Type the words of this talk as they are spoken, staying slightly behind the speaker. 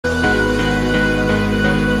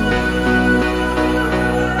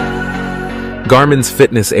Garmin's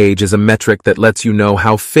Fitness Age is a metric that lets you know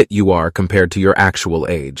how fit you are compared to your actual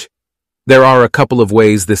age. There are a couple of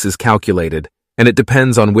ways this is calculated, and it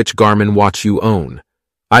depends on which Garmin watch you own.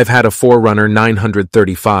 I've had a Forerunner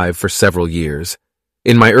 935 for several years.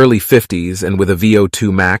 In my early 50s and with a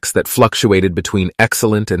VO2 max that fluctuated between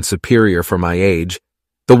excellent and superior for my age,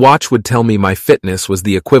 the watch would tell me my fitness was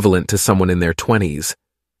the equivalent to someone in their 20s.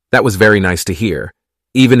 That was very nice to hear,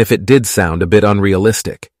 even if it did sound a bit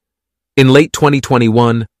unrealistic. In late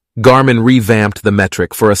 2021, Garmin revamped the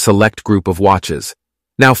metric for a select group of watches.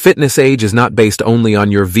 Now, Fitness Age is not based only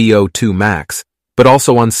on your VO2 max, but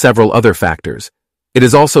also on several other factors. It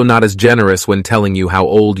is also not as generous when telling you how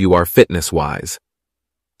old you are fitness-wise.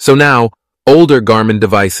 So now, older Garmin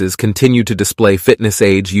devices continue to display Fitness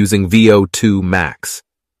Age using VO2 max.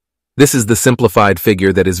 This is the simplified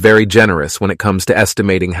figure that is very generous when it comes to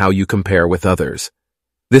estimating how you compare with others.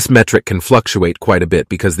 This metric can fluctuate quite a bit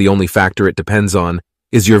because the only factor it depends on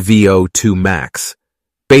is your VO2 max.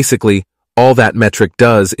 Basically, all that metric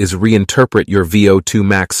does is reinterpret your VO2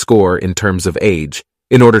 max score in terms of age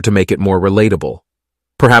in order to make it more relatable.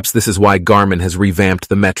 Perhaps this is why Garmin has revamped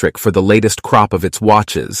the metric for the latest crop of its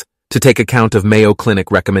watches to take account of Mayo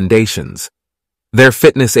Clinic recommendations. Their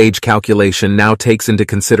Fitness Age calculation now takes into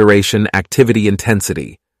consideration activity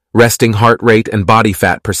intensity, resting heart rate and body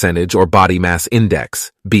fat percentage or body mass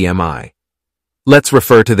index, BMI. Let's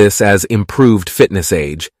refer to this as Improved Fitness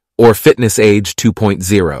Age or Fitness Age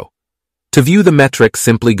 2.0. To view the metric,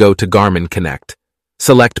 simply go to Garmin Connect,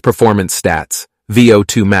 select Performance Stats,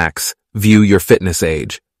 VO2 Max, view your fitness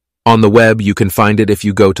age. On the web, you can find it if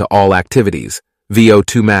you go to All Activities,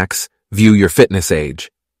 VO2 Max, view your fitness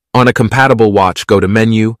age. On a compatible watch, go to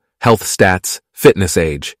Menu, Health Stats, Fitness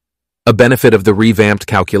Age. A benefit of the revamped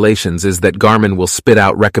calculations is that Garmin will spit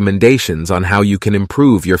out recommendations on how you can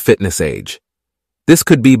improve your fitness age. This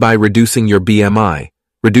could be by reducing your BMI,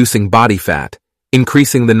 reducing body fat,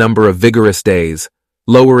 increasing the number of vigorous days,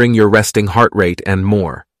 lowering your resting heart rate, and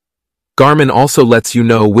more. Garmin also lets you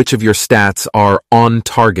know which of your stats are on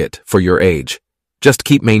target for your age. Just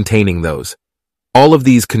keep maintaining those. All of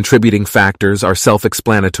these contributing factors are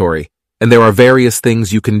self-explanatory, and there are various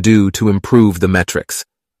things you can do to improve the metrics.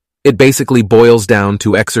 It basically boils down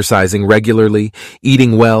to exercising regularly,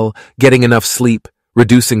 eating well, getting enough sleep,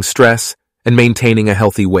 reducing stress, and maintaining a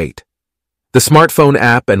healthy weight. The smartphone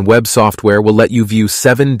app and web software will let you view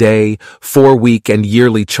 7-day, 4-week, and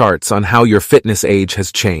yearly charts on how your fitness age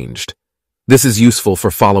has changed. This is useful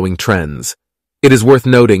for following trends. It is worth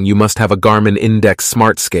noting you must have a Garmin Index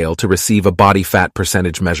Smart Scale to receive a body fat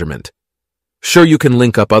percentage measurement. Sure, you can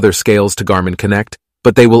link up other scales to Garmin Connect,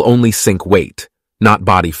 but they will only sync weight, not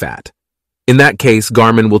body fat. In that case,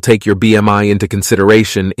 Garmin will take your BMI into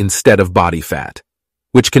consideration instead of body fat,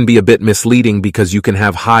 which can be a bit misleading because you can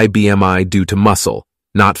have high BMI due to muscle,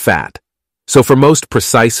 not fat. So for most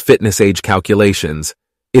precise fitness age calculations,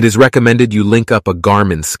 it is recommended you link up a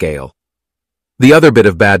Garmin scale. The other bit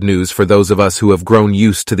of bad news for those of us who have grown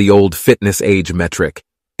used to the old fitness age metric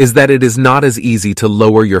is that it is not as easy to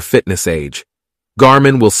lower your fitness age.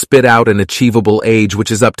 Garmin will spit out an achievable age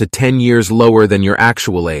which is up to 10 years lower than your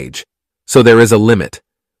actual age. So there is a limit,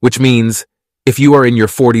 which means if you are in your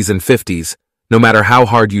 40s and 50s, no matter how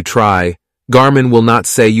hard you try, Garmin will not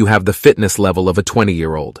say you have the fitness level of a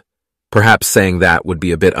 20-year-old. Perhaps saying that would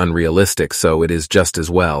be a bit unrealistic, so it is just as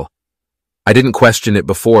well. I didn't question it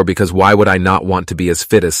before because why would I not want to be as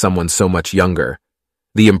fit as someone so much younger?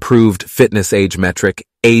 The improved fitness age metric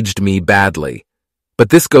aged me badly. But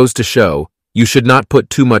this goes to show you should not put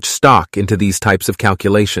too much stock into these types of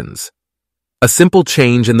calculations. A simple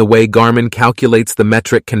change in the way Garmin calculates the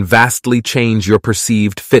metric can vastly change your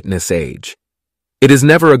perceived fitness age. It is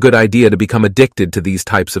never a good idea to become addicted to these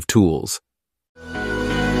types of tools.